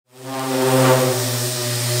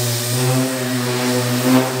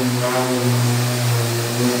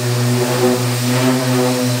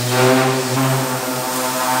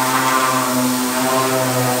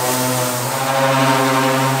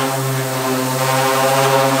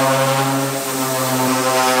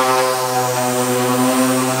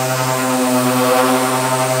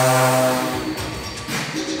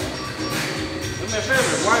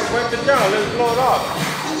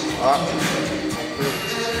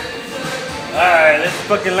Alright, let's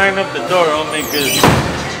fucking line up the door, homie, cause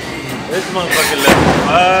this motherfucker left.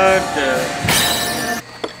 What the?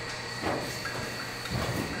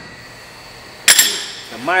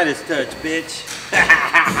 The Midas touch, bitch.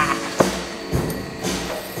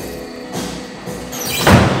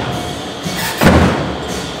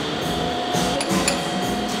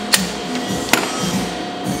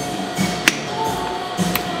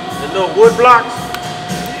 The little wood blocks.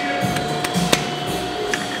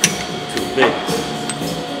 Too big.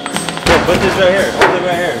 Here, put this right here. Put it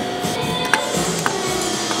right here.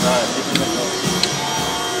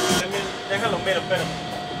 Déjalo, mira, espera.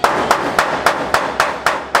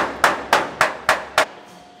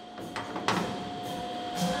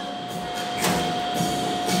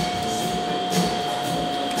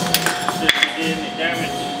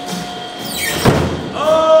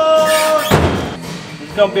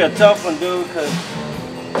 It's gonna be a tough one, dude, because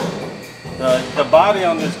the body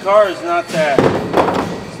on this car is not that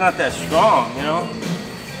strong, you know.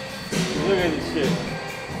 Look at this shit.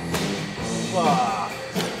 Wow.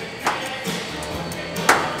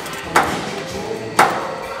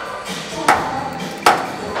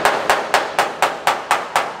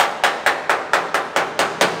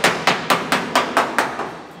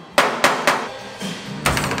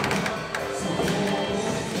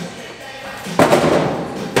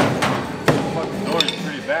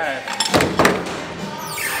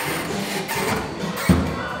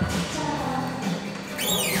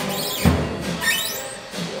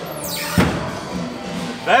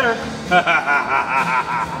 Better.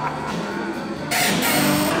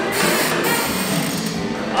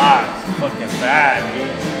 Ah, it's fucking bad,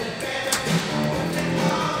 dude.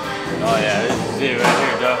 Oh yeah, this is it right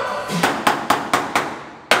here, dog.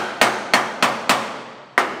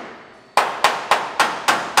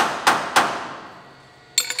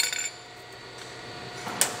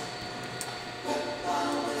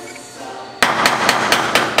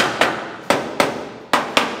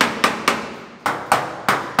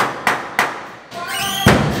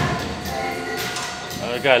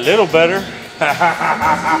 It got a little better.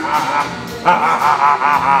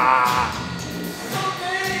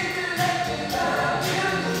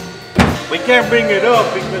 We can't bring it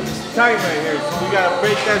up because it's tight right here, so we gotta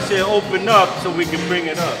break that shit open up so we can bring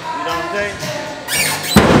it up. You know what I'm saying?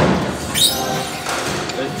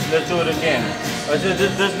 Let's do it again.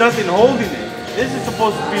 There's nothing holding it. This is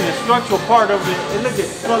supposed to be the structural part of it. And look,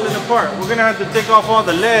 it's falling apart. We're gonna have to take off all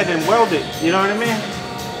the lead and weld it. You know what I mean?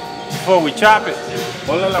 Before we chop it.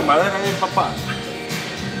 Ponle la madera ahí, papá.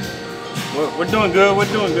 We're doing good, we're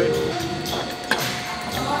doing good.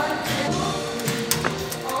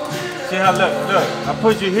 See how, look, I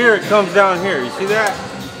push it here, it comes down here. You see that?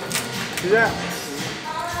 See that?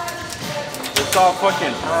 It's all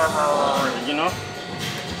fucking, you know?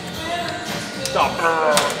 Stop.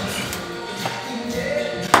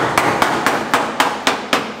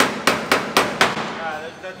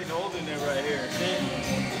 There's nothing holding it right here. See?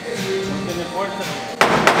 Something important.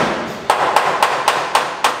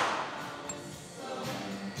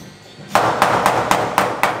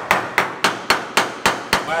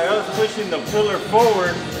 By us pushing the pillar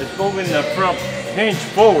forward, it's moving the front hinge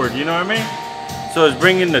forward, you know what I mean? So it's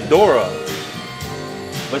bringing the door up.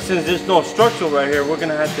 But since there's no structure right here, we're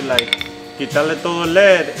gonna have to like quitarle todo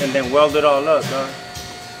lead and then weld it all up, huh?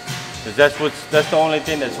 Cause that's the only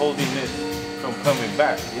thing that's holding this from coming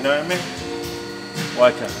back, you know what I mean?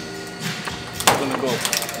 Watch out. We're gonna go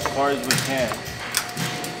as far as we can.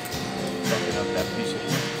 Fucking up that piece of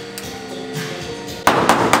wood.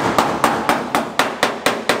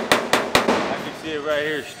 I can see it right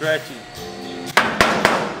here stretching.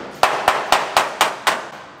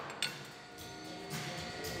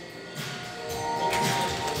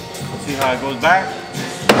 See how it goes back?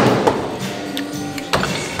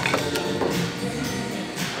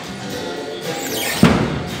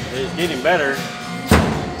 It's getting better.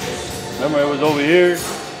 Remember, it was over here,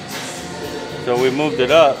 so we moved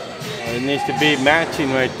it up. It needs to be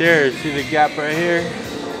matching right there. See the gap right here?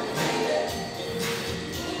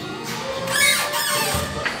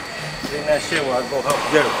 Bring that shit while I go help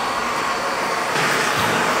get it.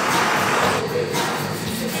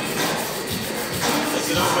 Take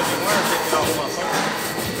it off if you want to take it off, motherfucker.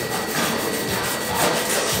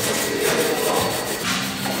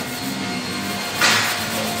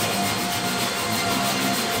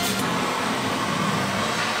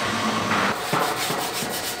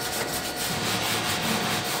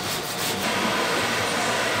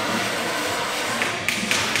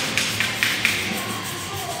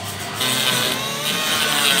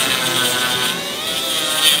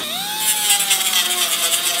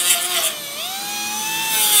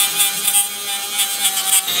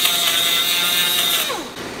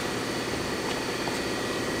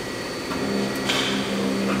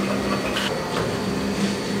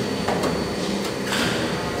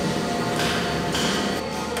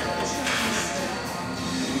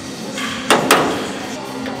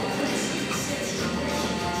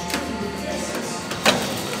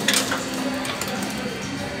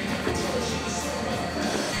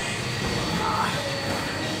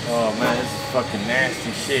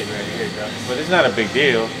 nasty shit right here, dog. But it's not a big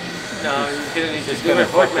deal. No, it's just gonna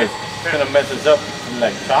mess us up and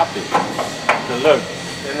like chop it. So look,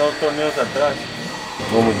 there's no tornillos atrás.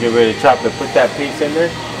 When we get ready to chop it, put that piece in there,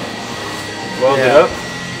 weld it up,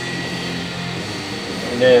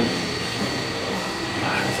 and then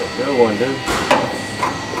that's a good one, dude.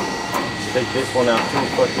 Take this one out too.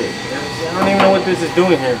 Fuck it. I don't even know what this is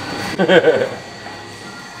doing here.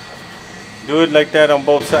 Do it like that on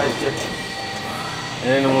both sides, Jeff. And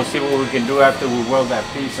then we'll see what we can do after we weld that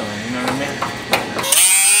piece on, you know what I mean?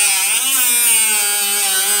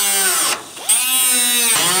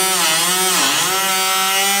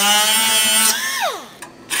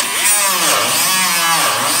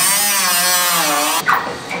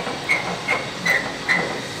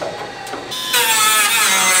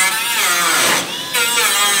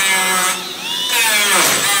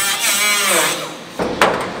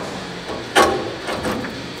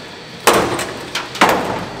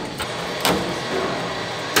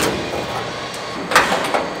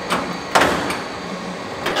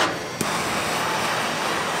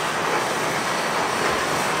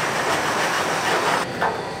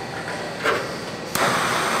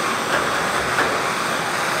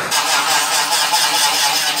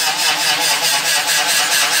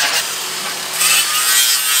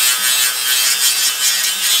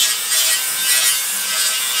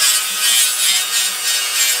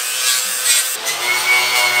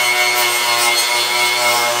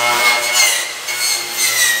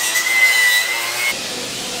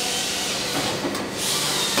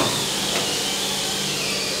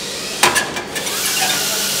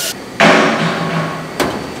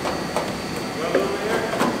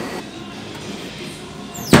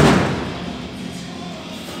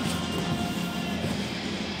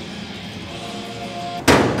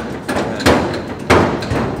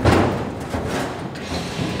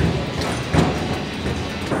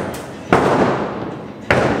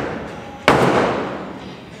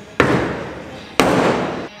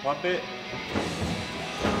 Pump it.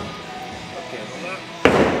 Okay, hold on.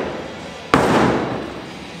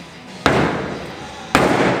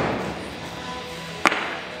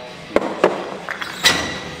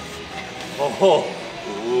 Oh,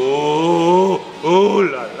 ooh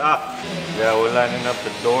la la. Yeah, we're lining up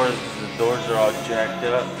the doors. The doors are all jacked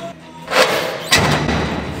up.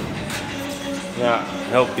 Not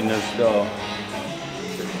helping us though.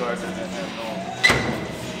 The car doesn't have no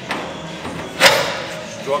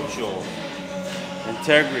structural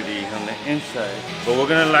integrity on the inside, but we're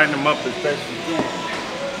gonna line them up as best we can.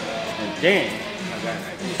 And then I got an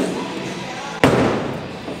idea.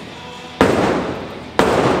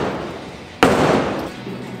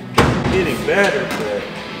 Getting better, but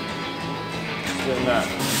still not. I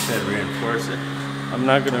said reinforce it. I'm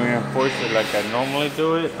not gonna reinforce it like I normally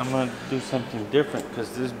do it. I'm gonna do something different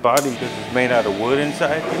because this body is made out of wood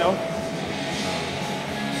inside, you know.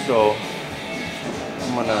 So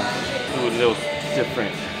I'm gonna do a little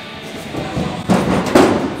different.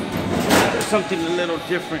 Something a little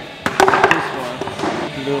different. This one,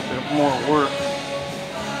 a little bit more work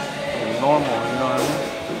than normal, you know what I mean?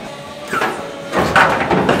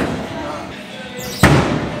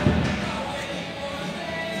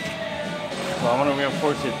 So I'm gonna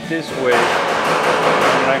reinforce it this way.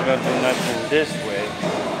 I'm not gonna do nothing this way.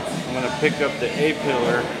 I'm gonna pick up the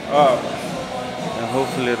A-pillar up, and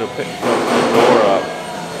hopefully it'll pick up the door up.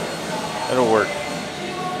 It'll work.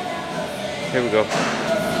 Here we go.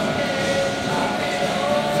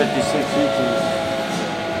 56 inches.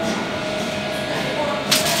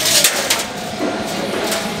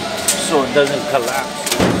 So it doesn't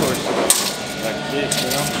collapse, of course, like this, you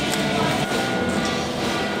know?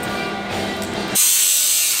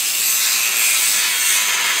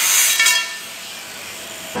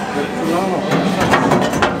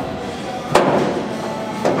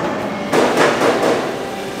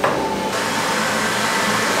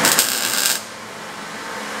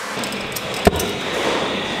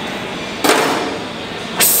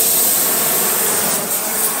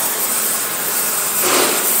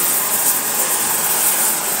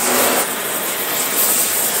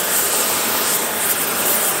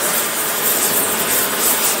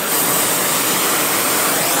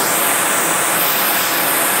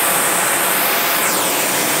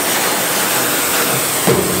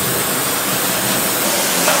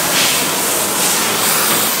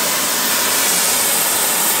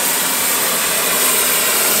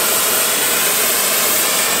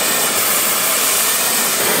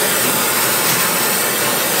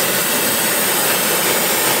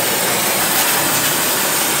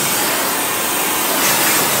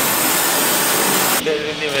 They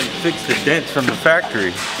didn't even fix the dents from the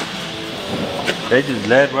factory. They just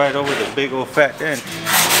led right over the big old fat end.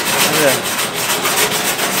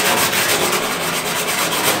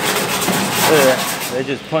 Look at that. They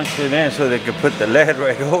just punched it in so they could put the lead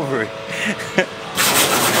right over it.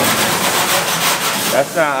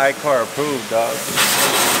 That's not iCar approved, dog.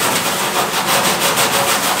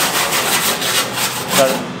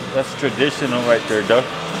 That's traditional right there, dog.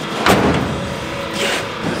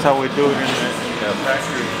 That's how we do it in the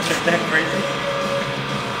factory. Isn't that crazy?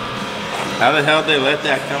 How the hell they let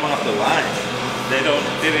that come off the line? They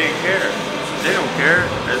didn't care. They don't care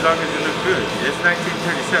as long as it looks good. It's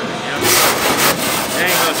 1937, you know? They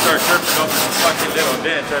ain't gonna start surfing over the fucking little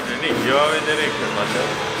dents underneath. You always didn't care about that.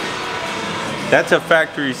 That's a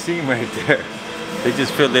factory seam right there. They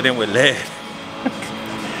just filled it in with lead.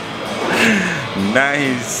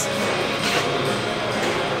 Nice.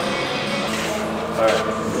 Alright,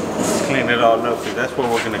 let's clean it all up because that's where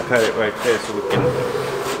we're gonna cut it right there so we can,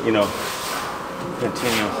 you know,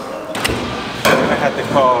 continue. I'm gonna have to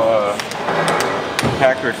call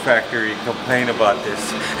Packard factory and complain about this.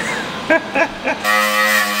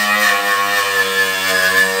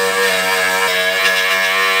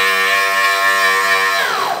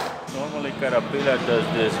 Normally Carapila does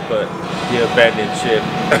this, but he abandoned ship.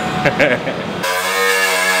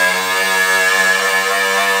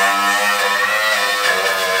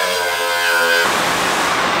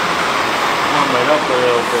 Warm it up a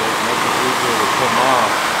little bit, make it easier to come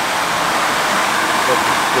off. But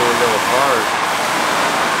it's still a little hard.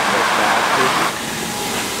 Faster.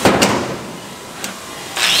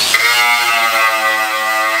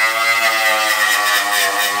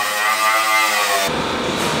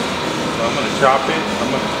 So I'm gonna chop it, I'm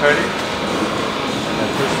gonna cut it, and then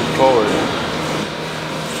push it forward.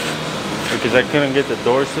 Because I couldn't get the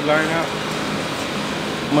doors to line up,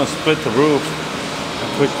 I'm gonna split the roof and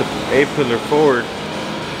push the A-pillar forward,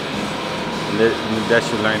 and that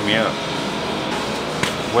should line me up.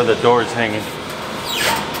 Where the door is hanging.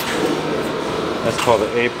 That's called the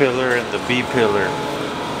A-pillar and the B-pillar.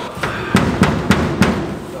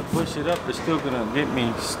 If I push it up, it's still gonna get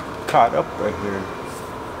me caught up right here.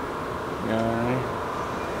 You know what I mean?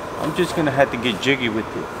 I'm just gonna have to get jiggy with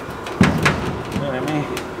it. You know what I mean?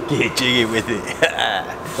 Get jiggy with it.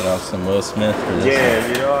 Put on some Will Smith for this. Yeah,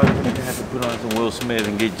 you know, I'm gonna have to put on some Will Smith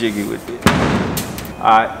and get jiggy with it.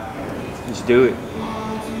 Alright, let's do it.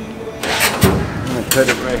 I'm gonna cut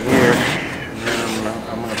it right here.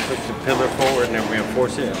 I'm gonna push the pillar forward and then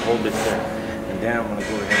reinforce it and hold it there. And then I'm gonna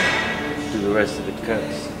go ahead and do the rest of the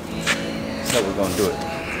cuts. That's how we're gonna do it.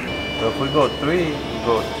 So if we go 3, we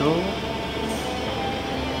go 2,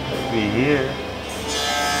 it'll be here.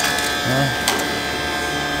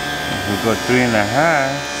 If we go 3.5,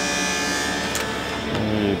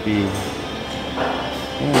 it'll be here.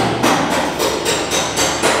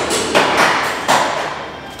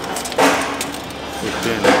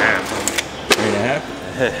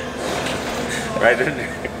 3.5. Right under,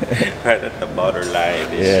 right at the borderline.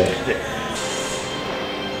 Yeah.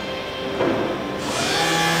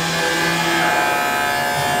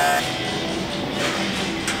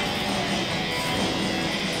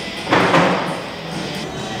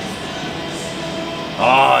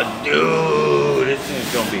 Oh, dude, this thing's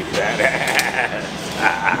gonna be badass.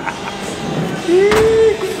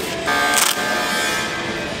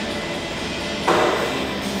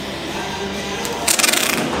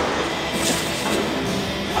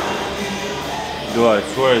 Dude, I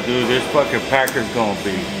swear, dude, this fucking Packard's gonna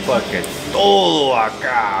be fucking todo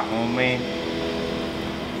acá, homie.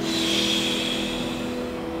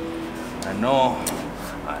 I know.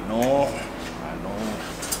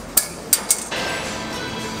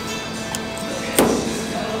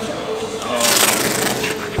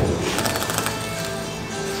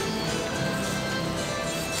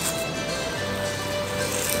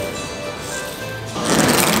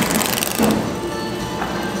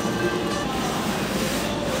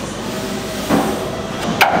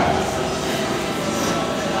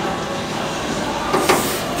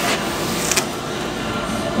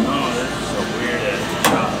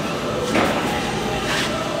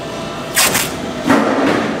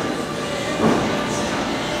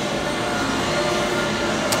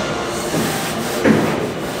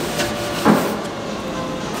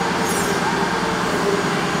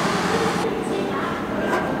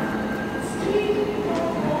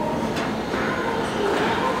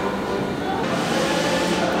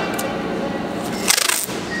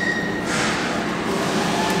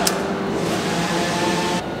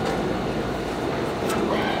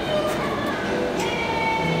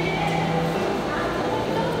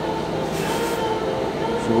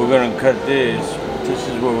 So we're gonna cut this. This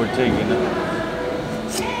is what we're taking out.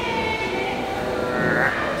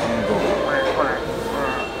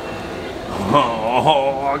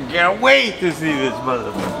 Oh, I can't wait to see this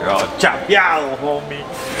motherfucker all chopeado, homie.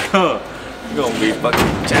 You're gonna be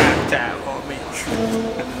fucking chopped out, homie.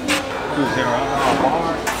 Cruising around all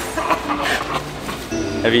hard.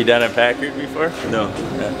 Have you done a Packard before? No.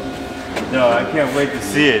 No, I can't wait to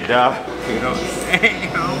see it, dog. You know what I'm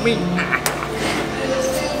saying, homie?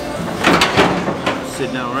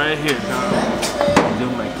 Sit down right here, dog. Do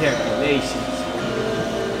my calculations.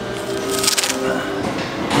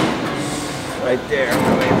 Right there, I'm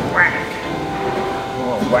gonna whack. I'm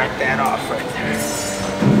gonna whack that off right there.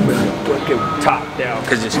 Put the top down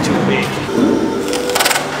because it's too big.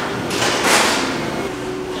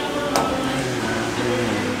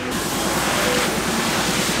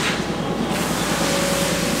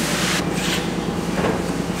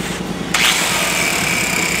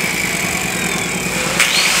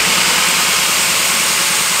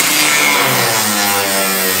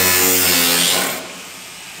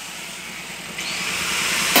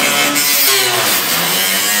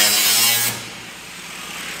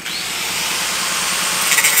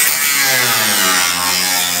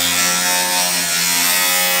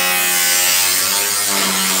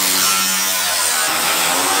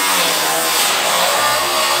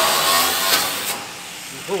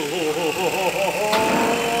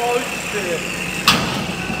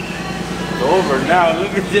 It's over now,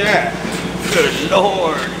 look at that. Good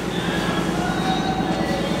Lord.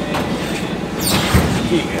 It's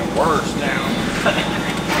getting worse now.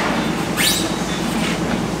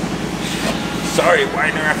 Sorry,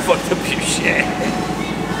 Weiner, I fucked up your shit.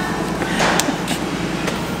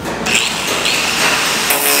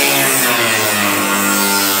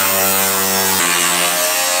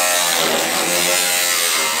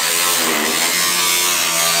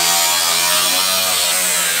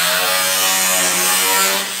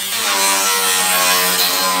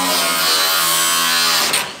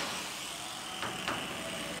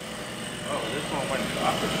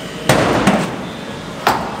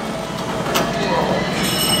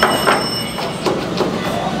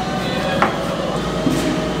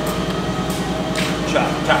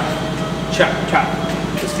 Chop, chop, chop, chop.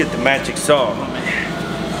 Let's get the magic saw, homie.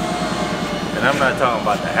 And I'm not talking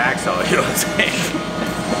about the hacksaw, you know what I'm saying?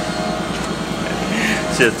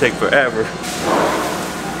 Shit'll take forever.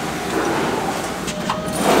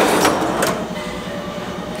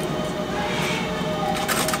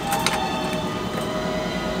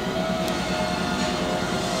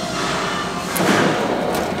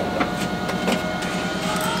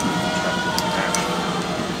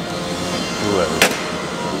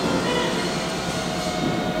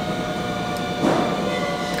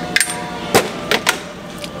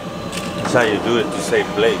 That's how you do it to save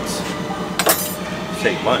blades,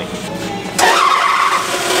 save money.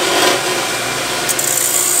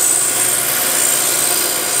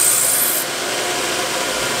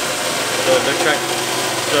 So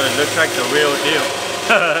it looks like the real deal.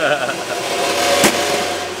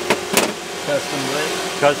 Custom blade?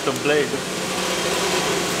 Custom blade.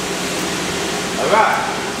 Alright.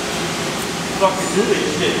 Fucking do this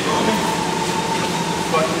shit, homie.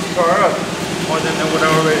 Fuck this car up more than what it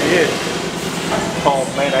already is. Oh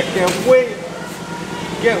man, I can't wait.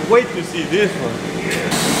 Can't wait to see this one.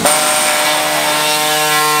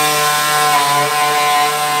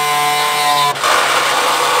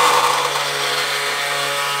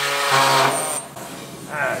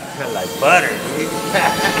 Ah, it feels like butter, dude.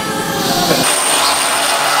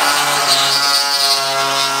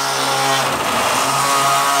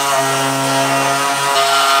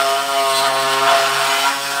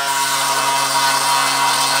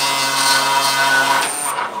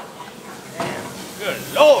 Good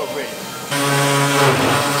Lord, man.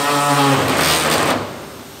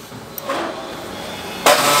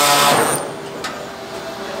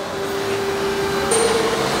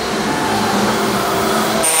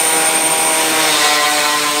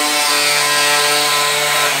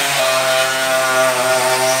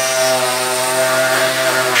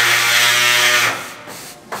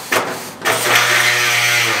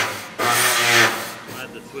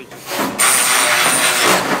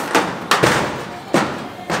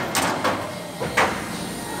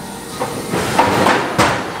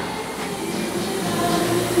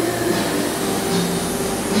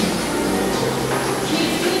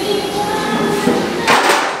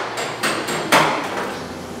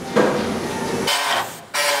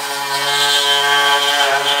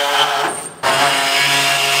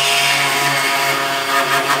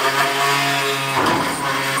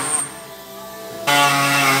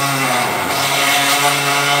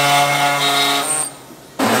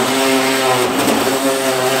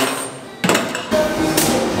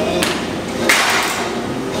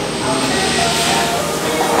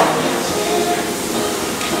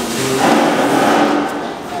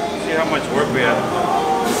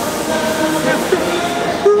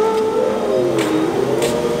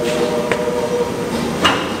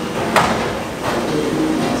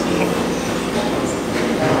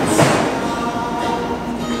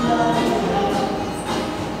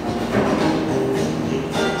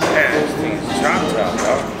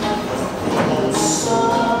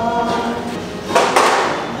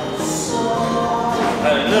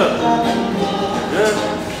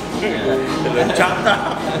 Te lo chopped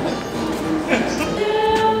off.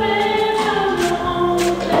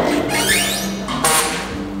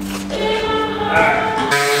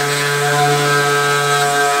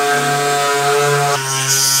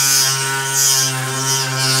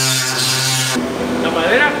 ¿La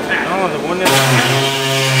madera? No, se pone.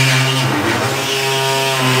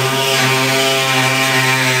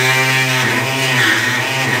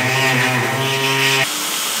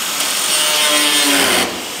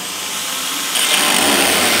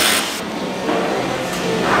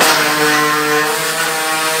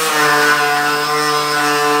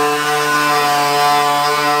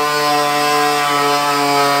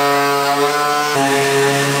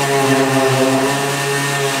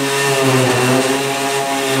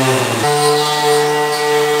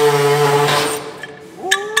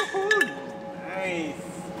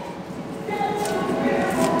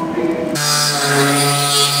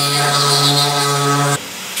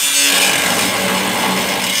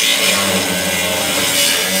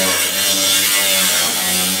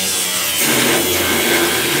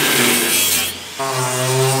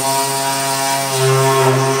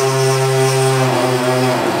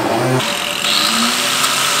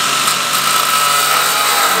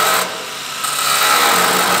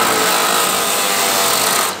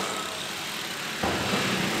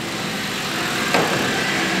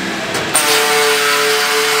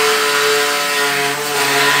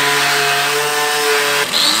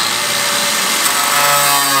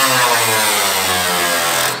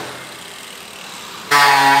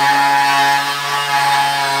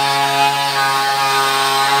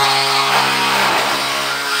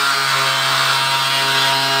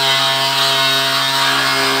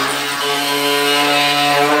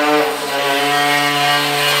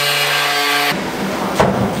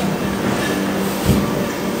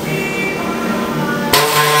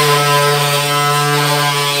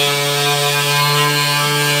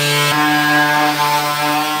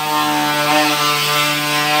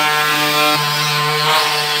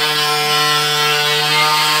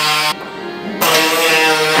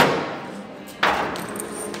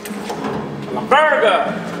 Burger!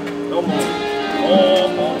 No more. Oh,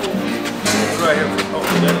 more. It's right here. Oh,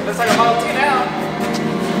 yeah. Looks like a Model T now.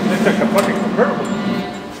 It's like a fucking convertible.